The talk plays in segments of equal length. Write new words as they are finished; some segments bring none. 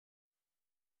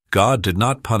God did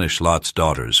not punish Lot's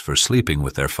daughters for sleeping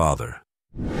with their father.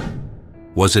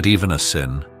 Was it even a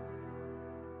sin?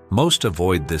 Most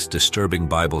avoid this disturbing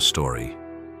Bible story.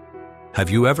 Have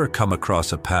you ever come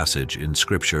across a passage in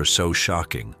Scripture so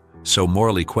shocking, so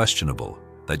morally questionable,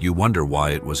 that you wonder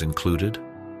why it was included?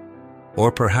 Or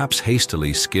perhaps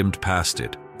hastily skimmed past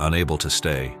it, unable to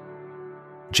stay?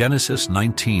 Genesis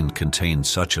 19 contains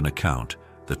such an account,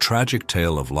 the tragic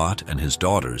tale of Lot and his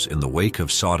daughters in the wake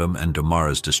of Sodom and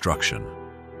Gomorrah's destruction.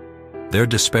 Their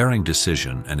despairing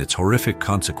decision and its horrific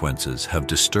consequences have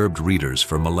disturbed readers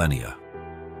for millennia.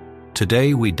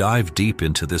 Today we dive deep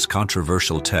into this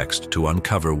controversial text to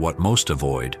uncover what most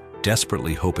avoid,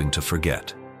 desperately hoping to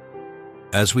forget.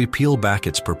 As we peel back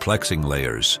its perplexing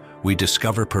layers, we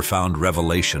discover profound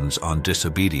revelations on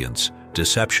disobedience,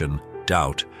 deception,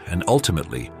 doubt, and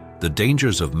ultimately, the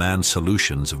dangers of man's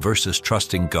solutions versus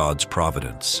trusting God's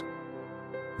providence.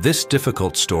 This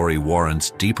difficult story warrants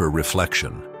deeper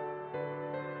reflection.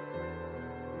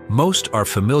 Most are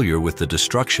familiar with the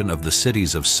destruction of the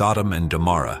cities of Sodom and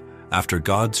Gomorrah after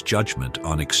God's judgment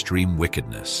on extreme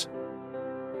wickedness.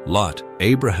 Lot,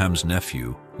 Abraham's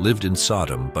nephew, lived in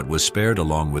Sodom but was spared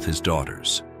along with his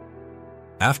daughters.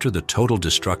 After the total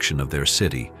destruction of their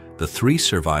city, the three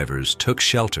survivors took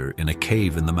shelter in a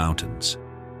cave in the mountains.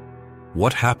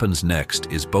 What happens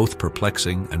next is both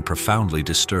perplexing and profoundly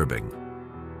disturbing.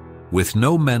 With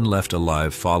no men left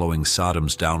alive following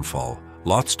Sodom's downfall,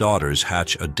 Lot's daughters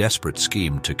hatch a desperate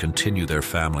scheme to continue their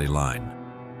family line.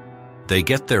 They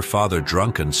get their father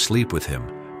drunk and sleep with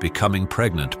him, becoming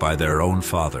pregnant by their own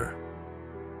father.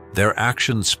 Their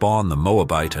actions spawn the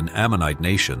Moabite and Ammonite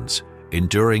nations,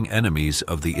 enduring enemies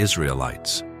of the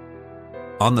Israelites.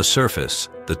 On the surface,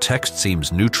 the text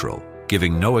seems neutral,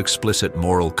 giving no explicit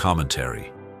moral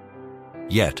commentary.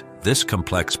 Yet, this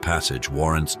complex passage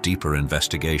warrants deeper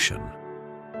investigation.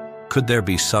 Could there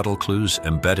be subtle clues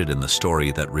embedded in the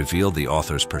story that reveal the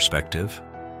author's perspective?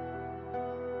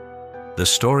 The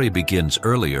story begins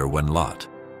earlier when Lot,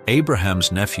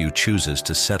 Abraham's nephew, chooses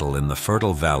to settle in the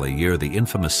fertile valley near the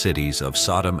infamous cities of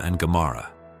Sodom and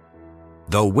Gomorrah.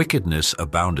 Though wickedness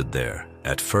abounded there,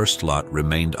 at first Lot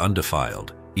remained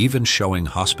undefiled, even showing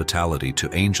hospitality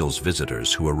to angels'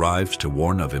 visitors who arrived to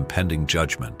warn of impending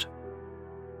judgment.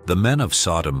 The men of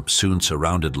Sodom soon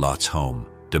surrounded Lot's home,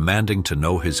 demanding to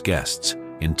know his guests,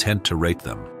 intent to rape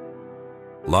them.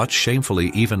 Lot shamefully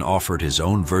even offered his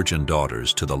own virgin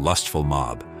daughters to the lustful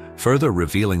mob, further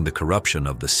revealing the corruption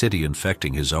of the city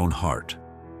infecting his own heart.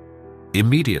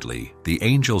 Immediately, the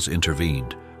angels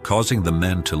intervened, causing the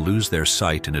men to lose their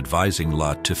sight and advising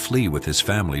Lot to flee with his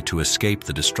family to escape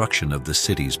the destruction of the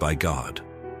cities by God.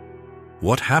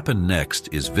 What happened next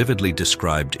is vividly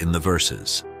described in the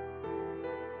verses.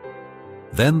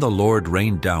 Then the Lord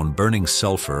rained down burning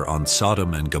sulfur on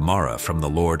Sodom and Gomorrah from the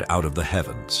Lord out of the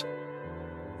heavens.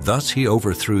 Thus he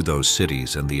overthrew those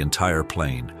cities and the entire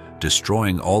plain,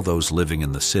 destroying all those living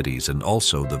in the cities and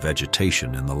also the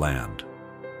vegetation in the land.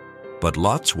 But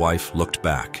Lot's wife looked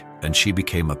back, and she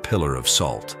became a pillar of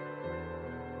salt.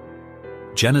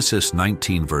 Genesis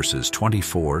 19 verses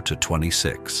 24 to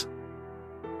 26.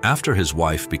 After his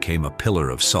wife became a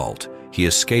pillar of salt, he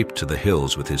escaped to the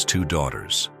hills with his two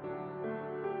daughters.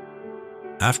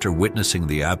 After witnessing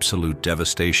the absolute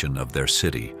devastation of their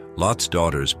city, Lot's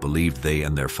daughters believed they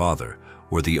and their father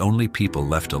were the only people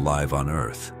left alive on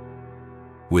earth.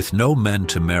 With no men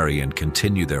to marry and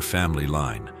continue their family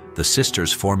line, the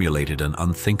sisters formulated an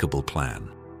unthinkable plan.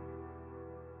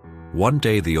 One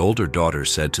day the older daughter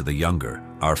said to the younger,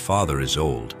 "Our father is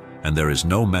old, and there is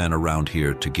no man around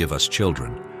here to give us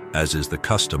children, as is the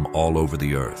custom all over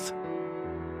the earth.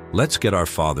 Let's get our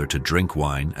father to drink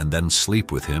wine and then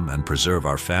sleep with him and preserve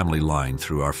our family line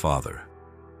through our father."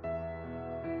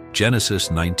 Genesis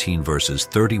 19 verses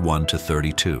 31 to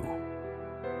 32.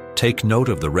 Take note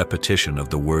of the repetition of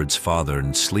the words father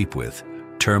and sleep with,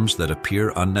 terms that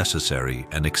appear unnecessary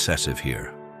and excessive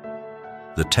here.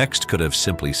 The text could have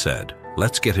simply said,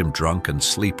 "Let's get him drunk and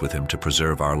sleep with him to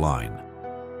preserve our line."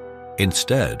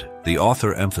 Instead, the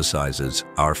author emphasizes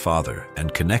our father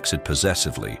and connects it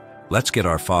possessively, "Let's get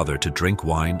our father to drink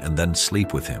wine and then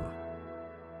sleep with him."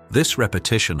 This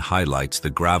repetition highlights the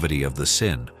gravity of the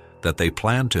sin, that they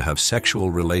planned to have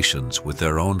sexual relations with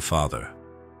their own father.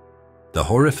 The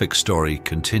horrific story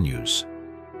continues.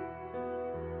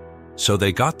 So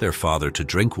they got their father to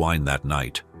drink wine that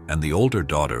night, and the older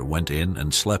daughter went in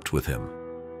and slept with him.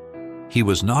 He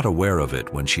was not aware of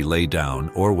it when she lay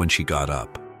down or when she got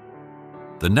up.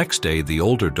 The next day the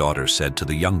older daughter said to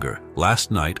the younger, "Last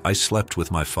night I slept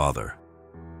with my father.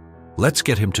 Let's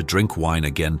get him to drink wine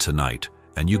again tonight,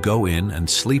 and you go in and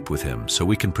sleep with him so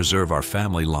we can preserve our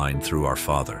family line through our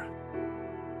father."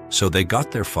 So they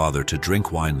got their father to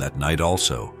drink wine that night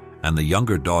also, and the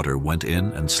younger daughter went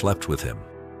in and slept with him.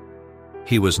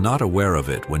 He was not aware of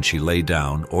it when she lay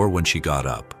down or when she got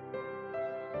up.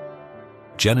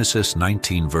 Genesis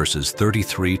 19 verses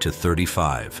 33 to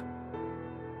 35.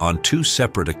 On 2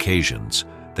 separate occasions,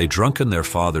 they drunken their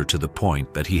father to the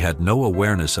point that he had no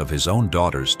awareness of his own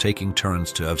daughters taking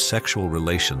turns to have sexual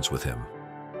relations with him.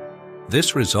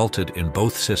 This resulted in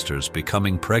both sisters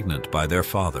becoming pregnant by their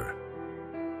father.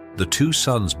 The 2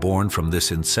 sons born from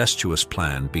this incestuous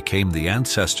plan became the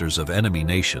ancestors of enemy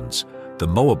nations, the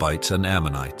Moabites and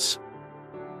Ammonites.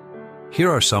 Here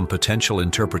are some potential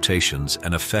interpretations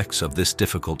and effects of this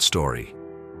difficult story.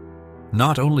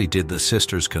 Not only did the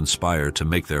sisters conspire to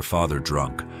make their father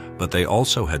drunk, but they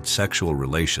also had sexual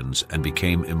relations and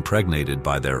became impregnated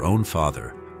by their own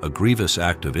father, a grievous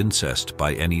act of incest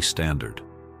by any standard.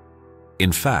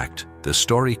 In fact, the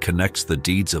story connects the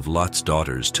deeds of Lot's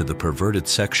daughters to the perverted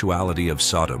sexuality of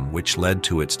Sodom, which led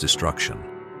to its destruction.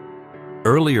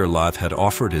 Earlier, Lot had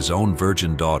offered his own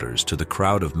virgin daughters to the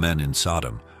crowd of men in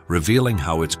Sodom, revealing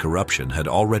how its corruption had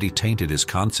already tainted his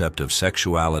concept of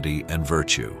sexuality and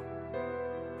virtue.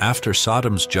 After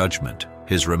Sodom's judgment,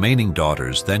 his remaining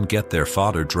daughters then get their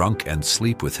father drunk and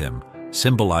sleep with him,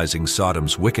 symbolizing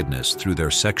Sodom's wickedness through their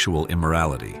sexual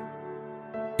immorality.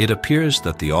 It appears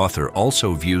that the author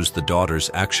also views the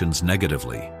daughters' actions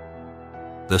negatively.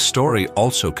 The story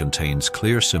also contains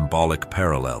clear symbolic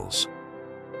parallels.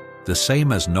 The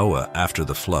same as Noah after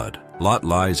the flood, Lot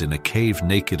lies in a cave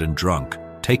naked and drunk,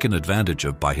 taken advantage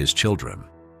of by his children.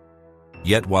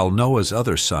 Yet while Noah's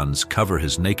other sons cover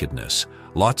his nakedness,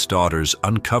 Lot's daughters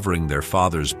uncovering their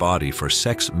father's body for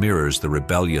sex mirrors the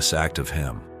rebellious act of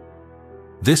Ham.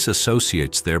 This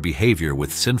associates their behavior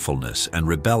with sinfulness and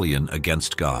rebellion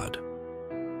against God.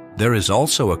 There is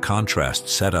also a contrast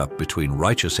set up between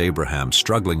righteous Abraham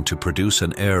struggling to produce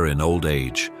an heir in old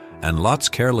age and Lot's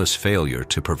careless failure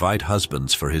to provide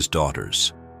husbands for his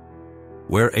daughters.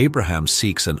 Where Abraham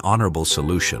seeks an honorable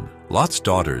solution, Lot's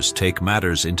daughters take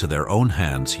matters into their own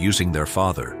hands using their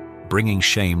father, bringing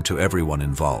shame to everyone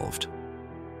involved.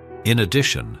 In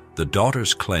addition, the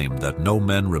daughters' claim that no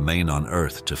men remain on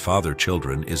earth to father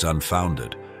children is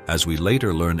unfounded, as we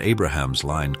later learn Abraham's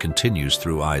line continues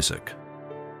through Isaac.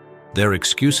 Their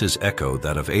excuses echo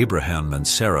that of Abraham and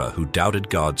Sarah, who doubted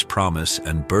God's promise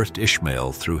and birthed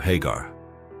Ishmael through Hagar.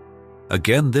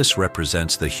 Again, this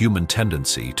represents the human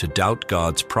tendency to doubt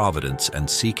God's providence and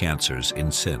seek answers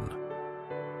in sin.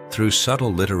 Through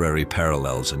subtle literary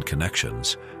parallels and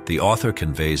connections, the author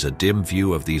conveys a dim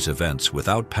view of these events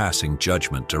without passing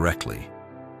judgment directly.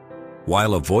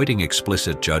 While avoiding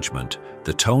explicit judgment,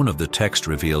 the tone of the text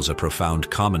reveals a profound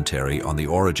commentary on the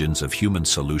origins of human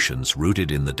solutions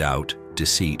rooted in the doubt,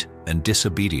 deceit, and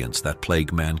disobedience that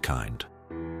plague mankind.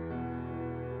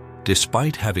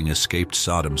 Despite having escaped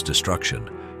Sodom's destruction,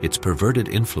 its perverted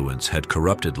influence had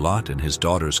corrupted Lot and his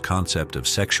daughter's concept of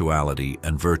sexuality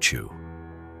and virtue.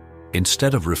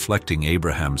 Instead of reflecting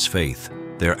Abraham's faith,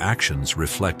 their actions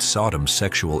reflect Sodom's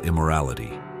sexual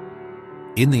immorality.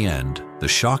 In the end, the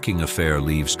shocking affair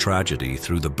leaves tragedy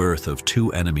through the birth of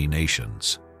 2 enemy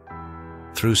nations.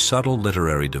 Through subtle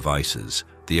literary devices,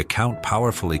 the account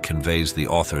powerfully conveys the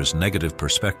author's negative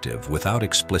perspective without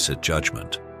explicit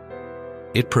judgment.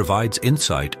 It provides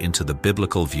insight into the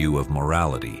biblical view of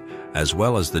morality, as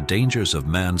well as the dangers of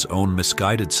man's own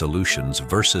misguided solutions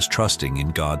versus trusting in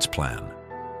God's plan.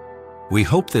 We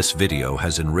hope this video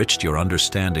has enriched your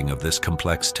understanding of this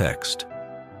complex text.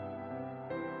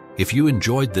 If you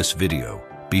enjoyed this video,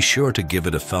 be sure to give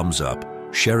it a thumbs up,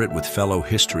 share it with fellow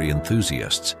history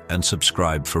enthusiasts, and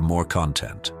subscribe for more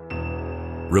content.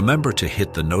 Remember to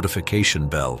hit the notification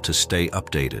bell to stay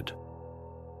updated.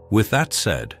 With that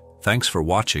said, thanks for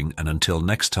watching, and until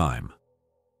next time.